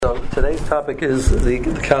So today's topic is the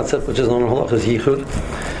concept which is known in Halachas Yichud,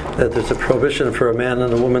 that there's a prohibition for a man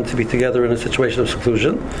and a woman to be together in a situation of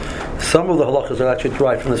seclusion. Some of the halachas are actually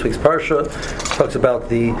derived from this week's parsha. It talks about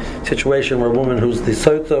the situation where a woman who's the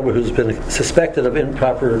sota, who's been suspected of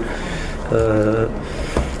improper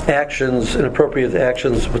actions, inappropriate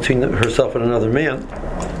actions between herself and another man,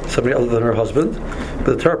 somebody other than her husband.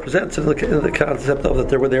 But the Torah presents in the concept of that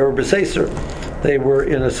they were beseser, they were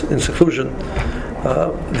in seclusion.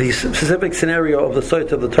 The specific scenario of the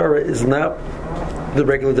sota of the Torah is not the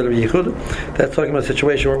regular din of Yichud. That's talking about a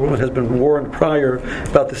situation where a woman has been warned prior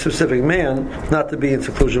about the specific man not to be in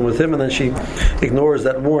seclusion with him, and then she ignores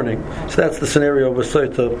that warning. So that's the scenario of a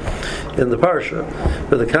sota in the parsha.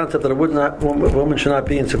 But the concept that a woman should not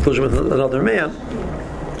be in seclusion with another man,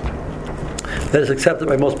 that is accepted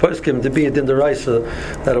by most poskim to be a din d'oraisa,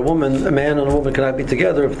 that a man and a woman cannot be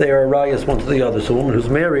together if they are rayas one to the other. So a woman who's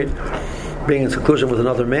married being in seclusion with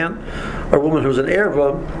another man, or a woman who's an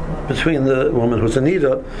erva between the woman who's a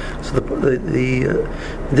nida. So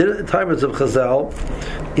the times of Chazal,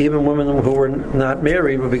 even women who were not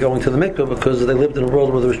married would be going to the mikveh because they lived in a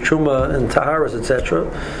world where there was truma and taharas, etc.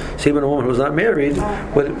 So even a woman who was not married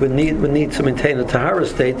would need to maintain a tahara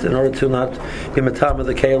state in order to not be matama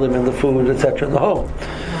the kalim and the food, etc. in the home.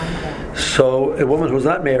 So a woman who was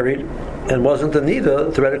not married and wasn't a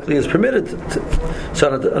nida theoretically is permitted so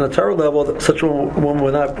on a Torah level, such a woman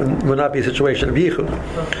would not be a situation of yichud.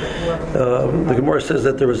 The Gemara says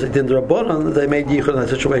that there was a din d'rabbanan that they made yichud in that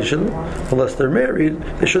situation. Unless they're married,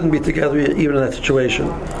 they shouldn't be together even in that situation.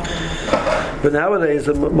 But nowadays,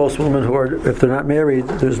 most women who are, if they're not married,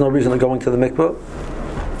 there's no reason to going to the mikvah.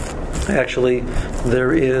 Actually,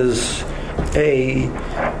 there is a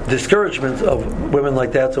discouragement of women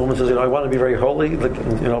like that. So a woman says, I want to be very holy,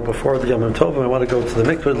 before the Yom Tovim, I want to go to the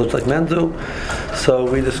mikveh, it looks like men do. So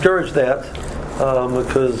we discourage that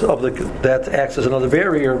because of that acts as another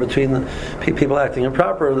barrier between people acting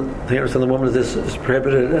improper. The understand the woman is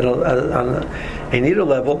prohibited on a nida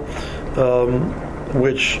level,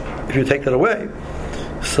 which if you take that away,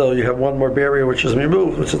 so you have one more barrier which is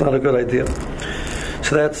removed, which is not a good idea.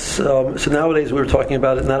 So that's so nowadays we were talking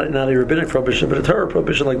about it not a rabbinic prohibition, but a Torah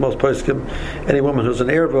prohibition, like most poskim. Any woman who's an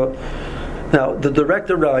erva. Now the direct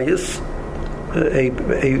rayas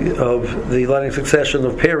of the lining succession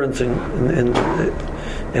of parents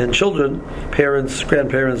and children, parents,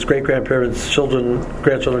 grandparents, great grandparents, children,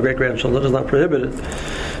 grandchildren, great grandchildren is not prohibited.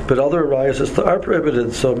 But other rayas are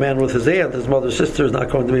prohibited. So a man with his aunt, his mother's sister, is not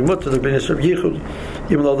going to be mutter. They're being of yichud,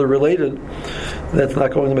 even though they're related. That's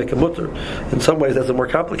not going to make a mutter. In some ways, that's a more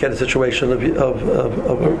complicated situation of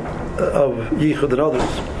yichud than others.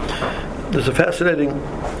 There's a fascinating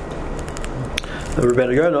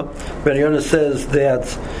Rabbeinu Yonah. Rabbeinu Yonah says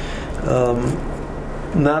that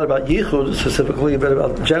not about yichud specifically, but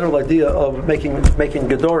about the general idea of making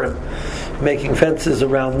gedorim, making fences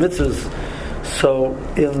around mitzvahs. So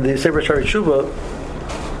in the Sefer Shari Tshuva,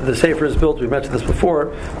 the Sefer is built, we mentioned this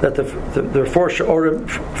before, that there are four sha'orim,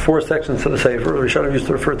 four sections to the Sefer. Rishonim used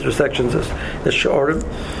to refer to the sections as sha'orim.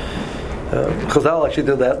 Chazal actually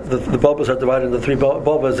did that. The babas are divided into three.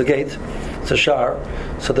 Baba is a gate, it's a shar.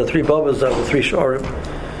 So the three babas are the three sha'orim.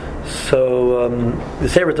 So the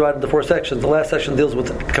Sefer is divided into four sections. The last section deals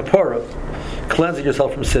with kapara, cleansing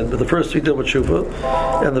yourself from sin. But the first three deal with tshuva,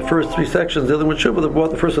 and the first three sections dealing with tshuva.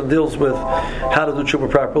 The first one deals with how to do tshuva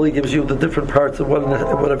properly, gives you the different parts of what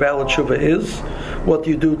a valid tshuva is, what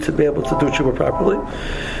do you do to be able to do tshuva properly.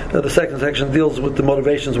 The second section deals with the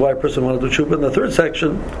motivations why a person wants to do tshuva, and the third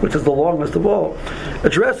section, which is the longest of all,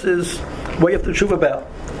 addresses what you have to tshuva about.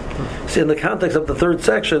 See, in the context of the third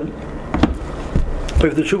section, what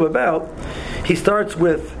you have to tshuva about, he starts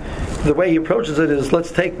with the way he approaches it is,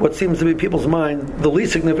 let's take what seems to be people's mind the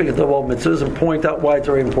least significant of all mitzvahs and point out why it's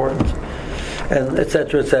very important, and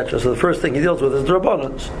etc., etc. So the first thing he deals with is the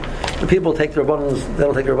rabbanans. The people take the rabbanans, they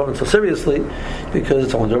don't take the rabbanans so seriously because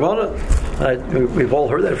it's only the rabbanan. Right? We've all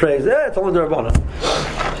heard that phrase, it's only the rabbanan.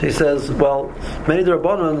 So he says, well, many of the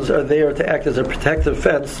rabbanans are there to act as a protective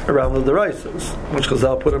fence around the deraisas, which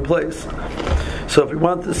Chazal put in place. So if we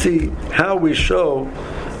want to see how we show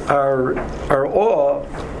our awe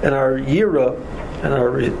and our yira and our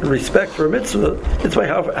respect for a mitzvah, it's by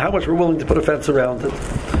how much we're willing to put a fence around it.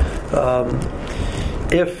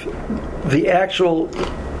 If the actual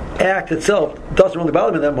act itself doesn't really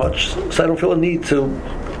bother me that much, so I don't feel a need to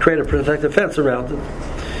create a protective fence around it.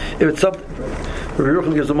 If it's something, Rabbi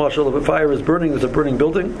Yerucham gives a mashal, if a fire is burning, there's a burning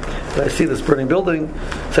building, and I see this burning building,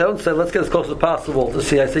 so I don't say, let's get as close as possible to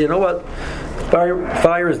see. I say, you know what?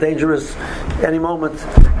 Fire is dangerous. Any moment,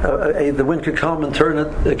 the wind could come and turn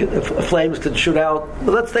it. Flames could shoot out.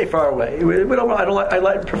 But let's stay far away. We don't.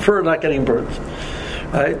 I prefer not getting burned.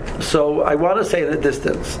 Right. So I want to stay at a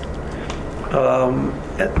distance.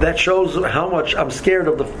 That shows how much I'm scared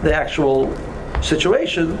of the actual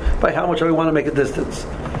situation by how much I want to make a distance.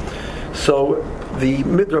 So the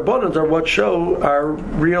midrabanan are what show our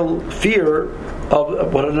real fear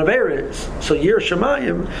of what an avera is. So Yir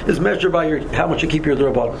Shemayim is measured by how much you keep your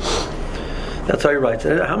drabanan. That's how he writes.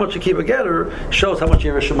 And how much you keep a getter shows how much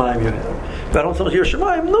Yir Shemayim you have. If I don't so much Yir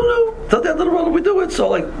Shemayim, no, till the end of the world we do it.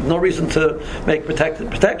 So no reason to make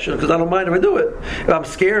protection because I don't mind if I do it. If I'm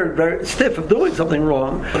scared, very stiff of doing something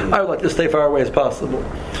wrong, I would like to stay far away as possible.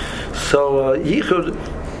 So Yichud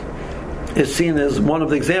is seen as one of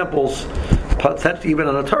the examples, potentially even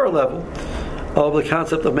on a Torah level, of the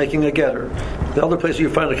concept of making a getter. The other place you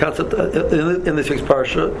find the concept in this week's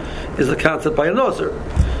parsha is the concept by a nozer.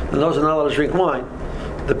 The nozer is not allowed to drink wine.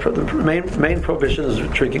 The main prohibition is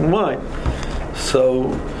drinking wine.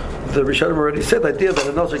 So the Rishonim already said the idea that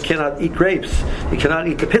a nozer cannot eat grapes. He cannot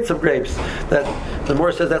eat the pits of grapes. That the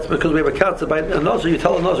Mor says that's because we have a concept by a nozer. You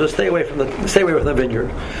tell a nozer stay away from the vineyard.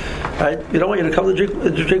 Right? You don't want you to come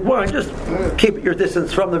to drink wine. Just keep your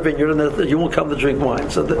distance from the vineyard, and you won't come to drink wine.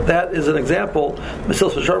 So that is an example.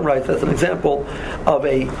 Mesilas Yesharim writes that's an example of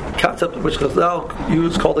a concept which Chazal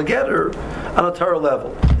use called a getter on a Torah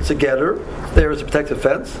level. It's a getter. There is a protective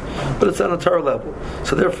fence, but it's on a Torah level.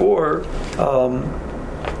 So therefore, I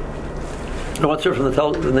want to hear from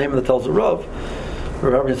the name of the Telzer Rav.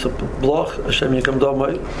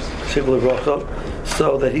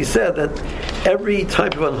 So that he said that every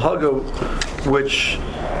type of anhaga which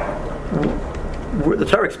the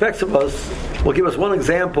Torah expects of us will give us one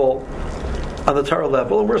example on the Torah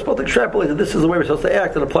level, and we're supposed to extrapolate that this is the way we're supposed to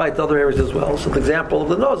act and apply it to other areas as well. So the example of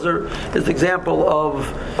the Nozer is the example of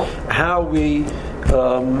how we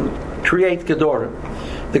create Gedorim.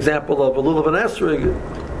 The example of a lulav and esrog,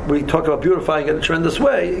 we talk about beautifying it in a tremendous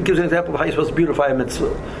way. It gives an example of how you're supposed to beautify a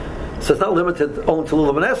mitzvah. So it's not limited only to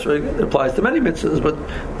lulav and esrog; it applies to many mitzvahs. But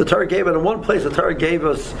the Torah gave it in one place. The Torah gave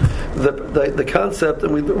us the concept,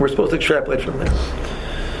 and we're supposed to extrapolate from there.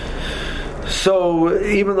 So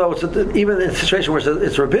even though even in a situation where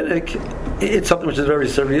it's rabbinic, it's something which is very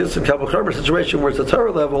serious. In Kabbalah Karma situation where it's a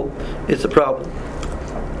Torah level, it's a problem.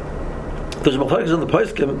 There's machlokes in the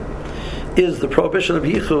poskim. Is the prohibition of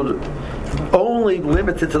yichud only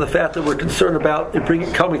limited to the fact that we're concerned about it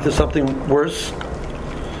coming to something worse?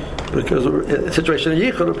 Because in a situation of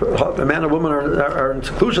yichud, a man and woman are in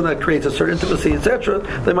seclusion that creates a certain intimacy, etc.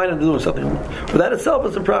 They might end up doing something. But that itself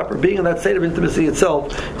is improper. Being in that state of intimacy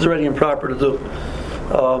itself is already improper to do.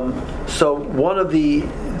 So one of the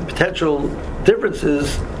potential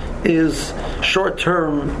differences is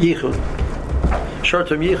short-term yichud.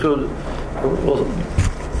 Short-term yichud.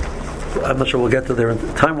 I'm not sure we'll get to there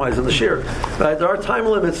time-wise in the shir. But there are time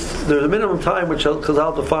limits. There's a minimum time which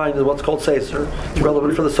Chazal defined as what's called seiser. It's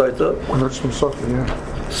relevant for the Soita.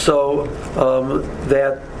 So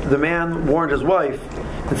that the man warned his wife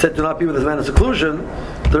and said, "Do not be with this man in seclusion."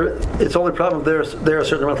 It's only problem there a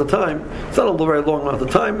certain amount of time. It's not a very long amount of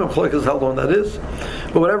time. I'm is how long that is,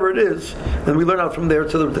 but whatever it is, and we learn out from there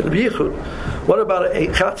to the yichud. What about a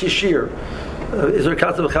chatzi shir? Is there a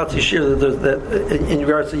concept of chatzi shir that in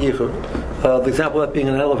regards to yichud? The example of that being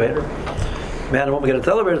an elevator. Man and woman get into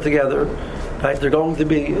the elevator together. Right? They're going to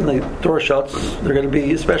be, in the door shuts, they're going to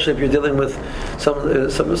be, especially if you're dealing with some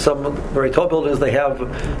very tall buildings, they'll have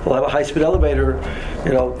a high-speed elevator,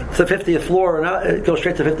 it's the 50th floor, and it goes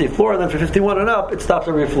straight to the 50th floor, and then for 51 and up, it stops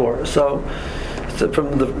every floor. So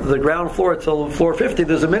from the ground floor till floor 50,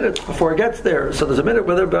 there's a minute before it gets there. So there's a minute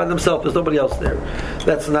where they're by themselves. There's nobody else there.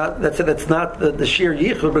 That's not the sheer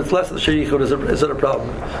yichud, but it's less than the sheer yichud. Is it a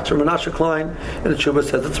problem? So Menashe Klein in the Tshuva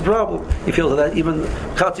says it's a problem. He feels that even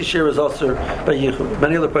chatzi shear is also by yichud.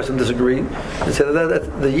 Many other persons disagree and say that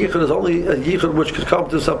the yichud is only a yichud which could come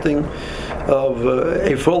to something of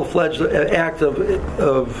a full-fledged act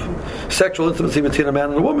of sexual intimacy between a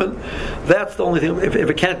man and a woman. That's the only thing. If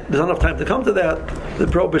it can't, there's not enough time to come to that. The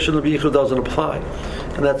prohibition of yichud doesn't apply,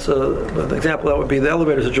 and that's an example. That would be the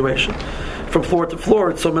elevator situation. From floor to floor,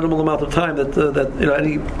 it's so minimal amount of time that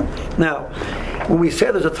Now, when we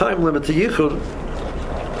say there's a time limit to yichud,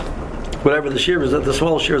 whatever the shear is, the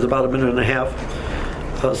small shear is about a minute and a half.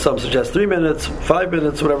 Some suggest 3 minutes, 5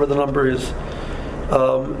 minutes, whatever the number is.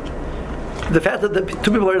 The fact that the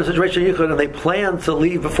two people are in a situation of yichud and they plan to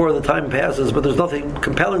leave before the time passes, but there's nothing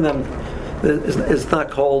compelling them, is not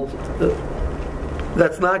called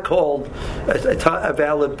that's not called a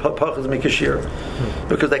valid pachas mikashir,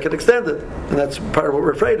 because they can extend it, and that's part of what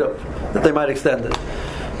we're afraid of, that they might extend it.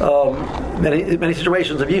 Many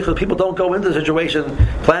situations of yichud, people don't go into the situation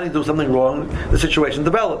planning to do something wrong. The situation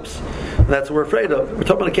develops, and that's what we're afraid of. We're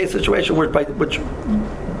talking about a case situation which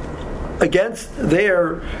against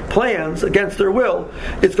their plans, against their will,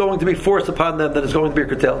 it's going to be forced upon them that it's going to be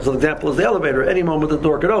curtailed. So the example is the elevator. Any moment the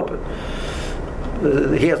door could open.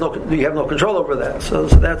 You have no control over that. So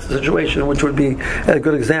that's the situation which would be a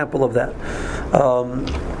good example of that.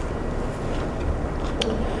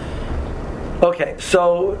 Okay,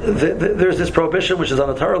 so there's this prohibition which is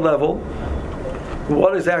on a Torah level.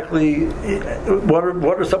 What are some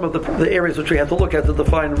of the areas which we have to look at to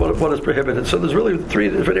define what is prohibited? So there's really three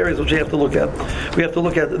different areas which we have to look at. We have to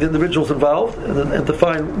look at the individuals involved and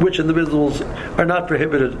define which individuals are not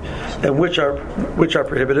prohibited and which are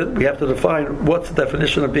prohibited. We have to define what's the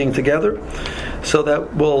definition of being together. So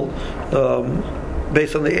that will,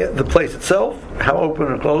 based on the place itself, how open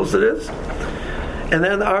or closed it is. And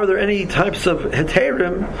then, are there any types of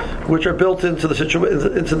heterim which are built into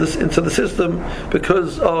the into the system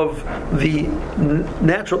because of the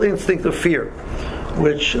natural instinct of fear,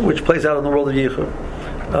 which plays out in the world of yichud?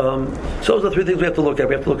 So those are the three things we have to look at.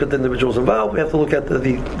 We have to look at the individuals involved. We have to look at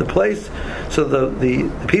the place. So the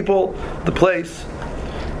people, the place,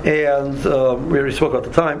 and we already spoke about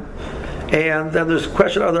the time. And then there's a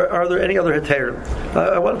question: are there any other heterim?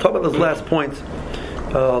 I want to talk about this last point.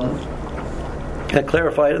 And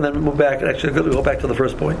clarify it, and then move back. And actually, go back to the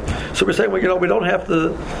first point. So we're saying, we don't have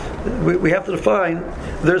to. We have to define.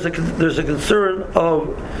 There's a concern of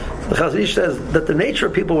the Chazon Ish says that the nature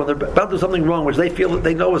of people when they're about to do something wrong, which they feel that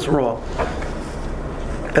they know is wrong,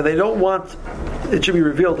 and they don't want it should be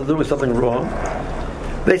revealed that they're doing something wrong,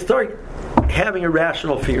 they start having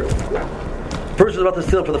irrational fear. A person is about to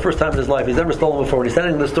steal for the first time in his life. He's never stolen before. And he's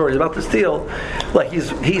telling the story. He's about to steal. Like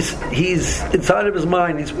he's inside of his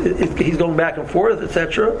mind. He's going back and forth,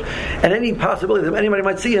 etc. And any possibility that anybody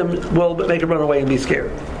might see him will make him run away and be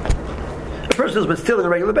scared. A person who's been stealing on a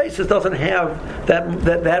regular basis doesn't have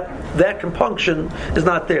that compunction is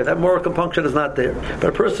not there. That moral compunction is not there. But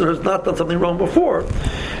a person who's not done something wrong before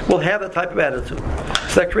will have that type of attitude.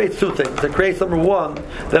 So that creates two things. That creates, number one,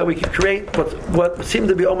 that we can create what seem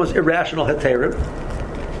to be almost irrational heterim,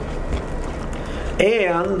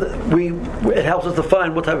 and it helps us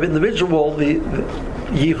define what type of individual the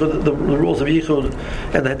yichud, the rules of yichud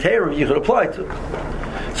and the heterim of yichud apply to.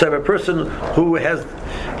 So if a person who does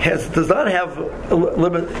not have a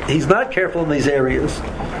limit, he's not careful in these areas.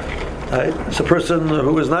 It's a person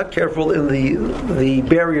who is not careful in the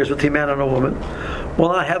barriers between man and a woman will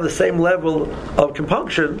not have the same level of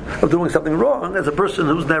compunction of doing something wrong as a person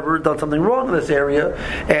who's never done something wrong in this area,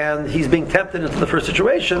 and he's being tempted into the first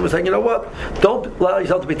situation. We're saying, you know what? Don't allow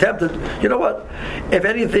yourself to be tempted. You know what? If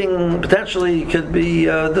anything potentially could be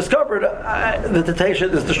discovered, the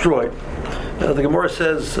temptation is destroyed. The Gemara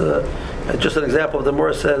says, just an example, the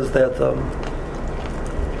Gemara says that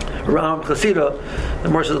around Chasida, the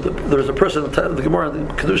Gemara says there's a person, the Gemara in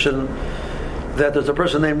Kedushin, that there's a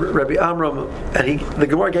person named Rabbi Amram, and the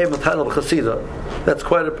Gemara gave him the title of Chasida. That's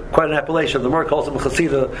quite an appellation. The Gemara calls him a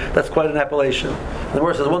Chasida. That's quite an appellation. The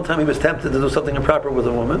Gemara says one time he was tempted to do something improper with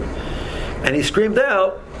a woman, and he screamed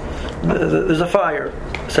out, "There's a fire!"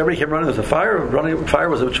 So everybody came running. There's a fire. Running fire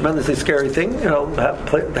was a tremendously scary thing.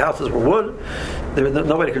 The houses were wood. There was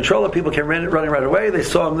no way to control it. People came running right away. They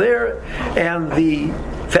saw him there, and the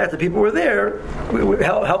fact that people were there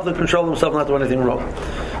helped them control themselves, not do anything wrong.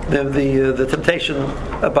 The temptation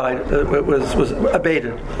was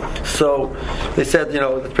abated. So they said,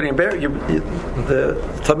 it's pretty embarrassing. The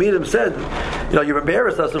Talmidim said, you've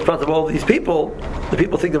embarrassed us in front of all these people. The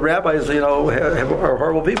people think the rabbis, are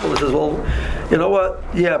horrible people. He says, well, you know what?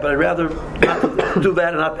 Yeah, but I'd rather not do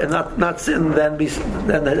that and not sin than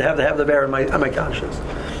have the bear on my conscience.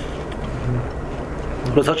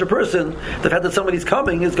 With such a person, the fact that somebody's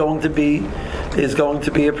coming is going to be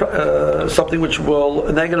something which will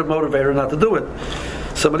a negative motivator not to do it.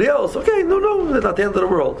 Somebody else, okay, no, they're not the end of the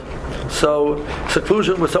world. So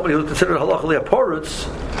seclusion with somebody who's considered halachically a poritz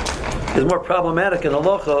is more problematic in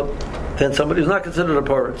halacha than somebody who's not considered a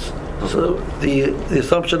poritz. So the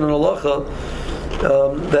assumption in halacha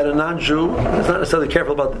that a non-Jew is not necessarily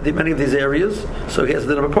careful about many of these areas, so he has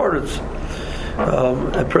the din of a poritz.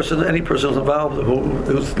 Any person who's involved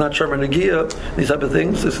who's not sharma negia, these type of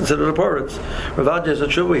things, is considered a poritz. Rav Adya is a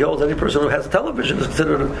true. He holds any person who has a television is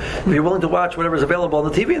considered. If you're willing to watch whatever is available on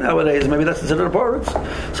the TV nowadays, maybe that's considered a poritz.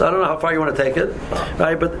 So I don't know how far you want to take it,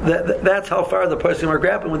 right? But that's how far the person are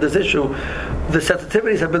grappling with this issue. The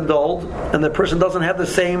sensitivities have been dulled, and the person doesn't have the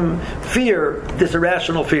same fear, this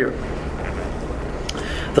irrational fear.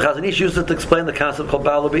 The Chazon Ish used it to explain the concept called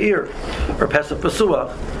Ba'al Be'ir, or Pesach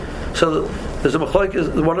Pesuach. So there's a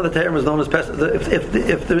machlok. One of the terms is known as Pesach. If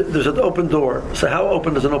there's an open door, so how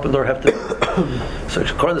open does an open door have to be? So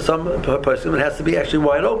according to some person, it has to be actually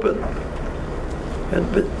wide open.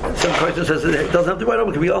 But some person says it doesn't have to be wide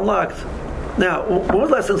open; it can be unlocked. Now, when was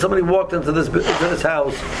the last time somebody walked into this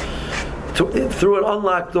house through an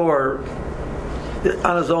unlocked door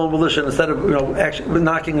on his own volition instead of actually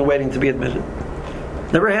knocking and waiting to be admitted?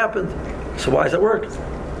 Never happened. So why does it work?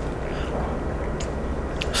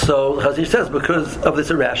 So Chazon Ish says because of this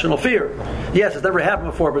irrational fear. Yes, it's never happened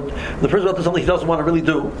before, but the person does something he doesn't want to really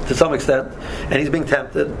do to some extent, and he's being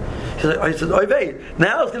tempted. He says, "Oy vey,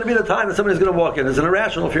 now it's going to be the time that somebody's going to walk in." It's an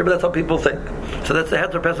irrational fear, but that's how people think. So that's the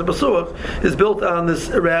Heter Pesach Pesuach is built on this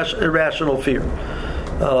irrational fear.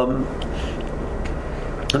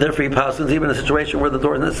 And therefore, he passes even in a situation where the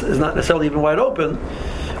door is not necessarily even wide open.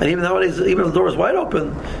 And even nowadays, even if the door is wide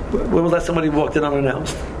open, when was the last somebody walked in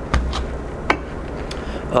unannounced?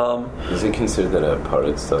 Is it considered that a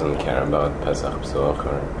paritz doesn't care about Pesach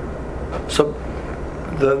Pesuach? So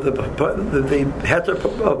the heter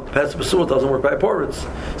of Pesach Pesuach doesn't work by paritz.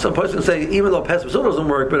 Some person say even though Pesach Pesuach doesn't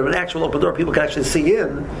work, but if an actual open door people can actually see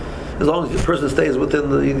in, as long as the person stays within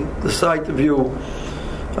the sight view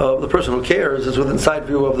of the person who cares, is within sight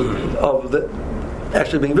view of the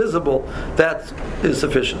actually being visible, that is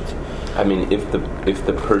sufficient. I mean, if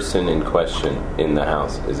the person in question in the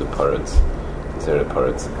house is a paritz,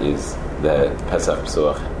 is the Pesach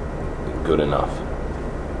Pesuach good enough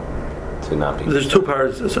to not be? There's two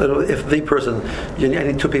parts. So if the person, I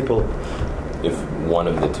need two people. If one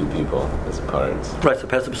of the two people is a paritz, right? So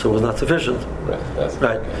Pesach Pesuach is not sufficient. Right. That's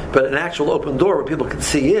right. Okay. But an actual open door where people can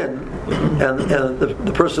see in, and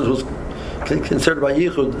the person who's considered by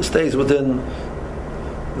Yichud stays within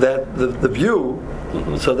that the view.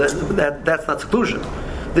 Mm-hmm. So that's not seclusion.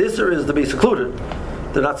 The Isser is to be secluded.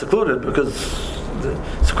 They're not secluded because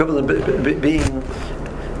it's equivalent to being.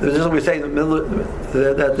 There's just we say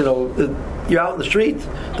that you're out in the street,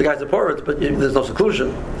 the guy's a poritz, but there's no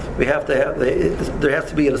seclusion. We have to have there has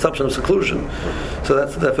to be an assumption of seclusion. So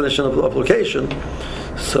that's the definition of location.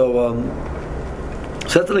 So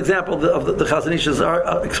that's an example of the Chazon Ish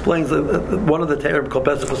explains one of the terms called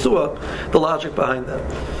Pesach Pesuach, the logic behind that.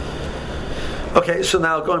 Okay, so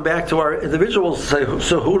now going back to our individuals, so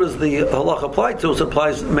who does the halach apply to? So it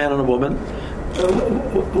applies man and a woman.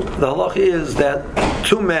 The halach is that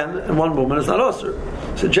two men and one woman is not usher.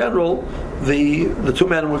 So in general, the two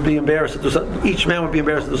men would be embarrassed to do something. Each man would be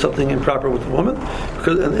embarrassed to do something improper with the woman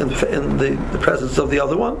because in the presence of the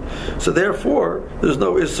other one. So therefore, there's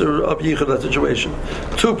no isser of yichud in that situation.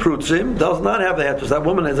 Two prutzim does not have the heter. That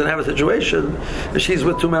woman doesn't have a situation. If she's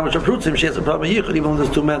with two men which are prutzim, she has a problem with yichud even though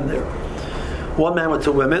there's two men there. One man with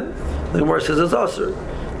two women, the Gemara says is usher.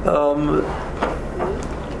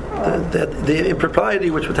 The impropriety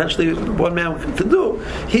which potentially one man can do,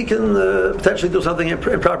 he can potentially do something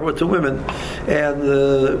improper with two women and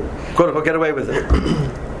quote unquote get away with it.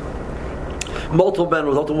 Multiple men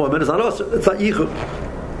with multiple women is not usher. It's not yichud.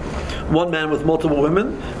 One man with multiple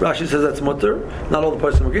women, Rashi says that's mutter. Not all the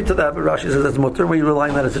parties agree to that, but Rashi says that's mutter. We rely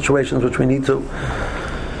on that in situations which we need to.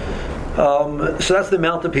 So that's the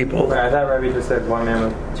amount of people. I thought Rabbi just said one man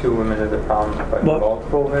with two women is a problem, but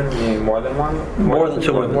multiple women, meaning more than one? More than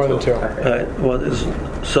two women. More than two. Okay.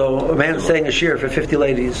 Right. So a man saying a shir for 50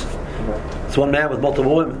 ladies. It's one man with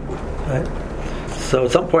multiple women. Right? So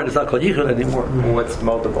at some point it's not called yichud anymore. What's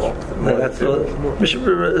multiple?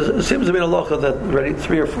 It seems to be a halacha that already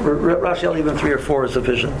 3 or 4, Rashi even 3 or 4 is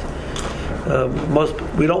sufficient.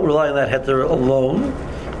 We don't rely on that heter alone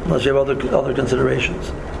unless you have other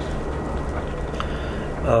considerations.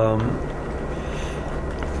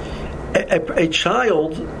 A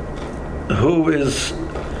child who is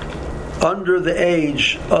under the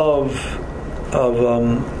age of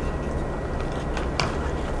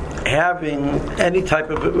having any type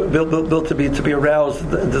of built to be aroused,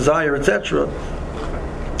 desire, etc.,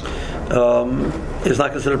 is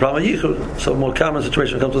not considered a problem of yichud. So a more common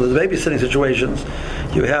situation comes with the babysitting situations.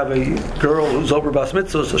 You have a girl who's over bas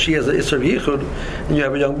mitzvah, so she has an isser of yichud, and you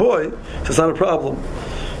have a young boy, so it's not a problem.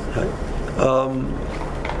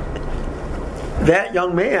 That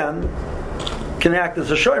young man can act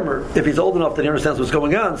as a shomer if he's old enough that he understands what's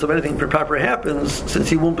going on. So if anything improper happens, since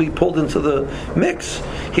he won't be pulled into the mix,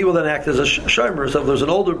 he will then act as a shomer. So if there's an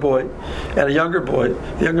older boy and a younger boy,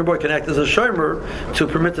 the younger boy can act as a shomer to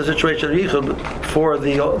permit the situation of yichud for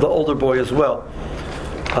the older boy as well.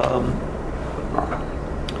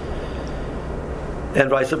 And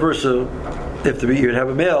vice versa, if you'd have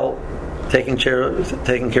a male taking care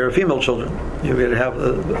of female children, you're going to have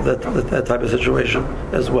that type of situation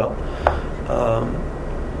as well.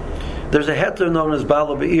 There's a heter known as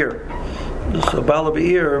Bala Be'ir. So Bala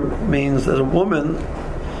Be'ir means that a woman,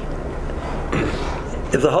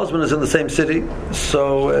 if the husband is in the same city,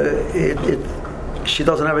 so she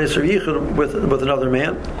doesn't have a yichud with another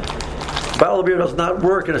man. Bala Be'ir does not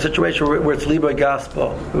work in a situation where it's liba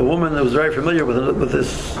gaspo. A woman who's very familiar with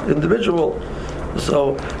this individual.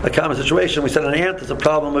 So a common situation, we said an aunt is a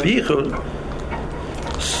problem of yichud.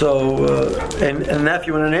 So and a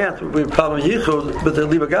nephew and an aunt would be a problem of yichud, but they're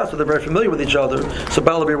liba gaspo, they're very familiar with each other. So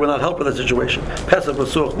Bala Be'ir will not help with that situation. Pesach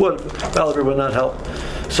Basuch would, Bala Be'ir will not help.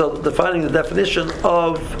 So defining the definition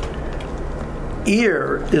of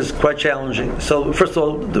ear is quite challenging. So first of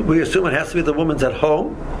all, we assume it has to be the woman's at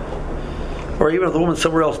home, or even if the woman's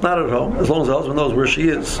somewhere else not at home, as long as the husband knows where she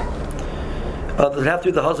is. Does it have to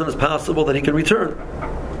be the husband as possible that he can return?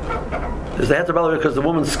 Does it have to bother because the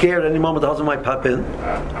woman's scared at any moment the husband might pop in?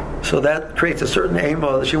 So that creates a certain aim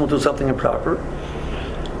that she won't do something improper.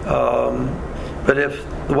 But if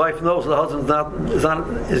the wife knows the husband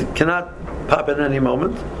cannot pop in at any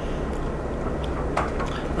moment,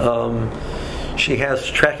 she has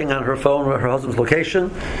tracking on her phone her husband's location,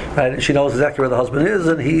 right? She knows exactly where the husband is,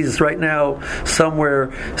 and he's right now somewhere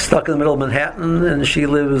stuck in the middle of Manhattan, and she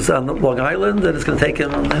lives on Long Island, and it's going to take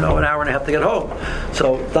him an hour and a half to get home.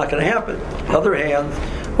 So it's not going to happen. On the other hand,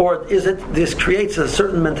 or is it this creates a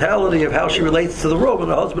certain mentality of how she relates to the world when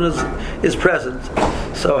the husband is present?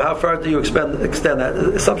 So how far do you extend that?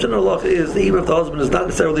 The assumption of Allah is that even if the husband is not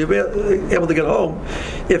necessarily able to get home,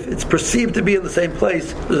 if it's perceived to be in the same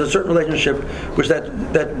place, there's a certain relationship which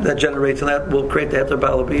that generates, and that will create the heter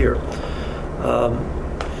Bala Be'ir.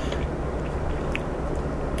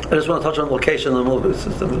 I just want to touch on location and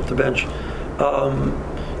the bench.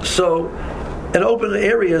 So an open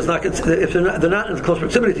area is not considered, if they're not in close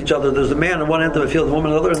proximity to each other. There's a man on one end of the field, a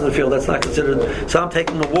woman on the other end of the field. That's not considered. So I'm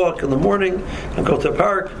taking a walk in the morning and go to a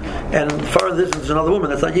park, and far in the distance is another woman.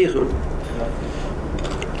 That's not yichud.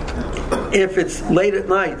 If it's late at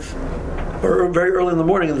night or very early in the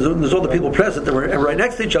morning and there's other people present and we're right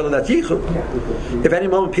next to each other, that's yichud. If any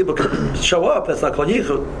moment people can show up, that's not called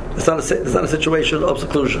yichud. It's not a situation of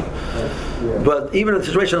seclusion. But even in a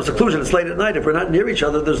situation of seclusion, it's late at night. If we're not near each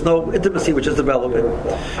other, there's no intimacy which is developing.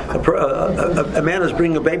 A man is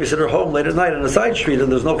bringing a babysitter home late at night on a side street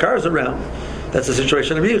and there's no cars around. That's a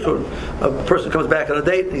situation of yichud. A person comes back on a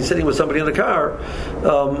date and he's sitting with somebody in a car.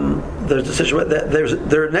 There's a situation that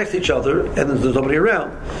they're next to each other and there's nobody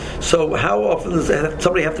around. So how often does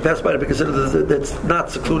somebody have to pass by to be considered that it's not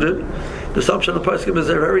secluded? The assumption of the pasuk is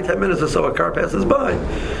that every 10 minutes or so a car passes by.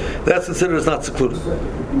 That's considered as not secluded.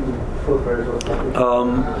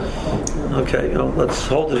 Okay, let's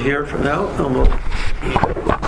hold it here for now.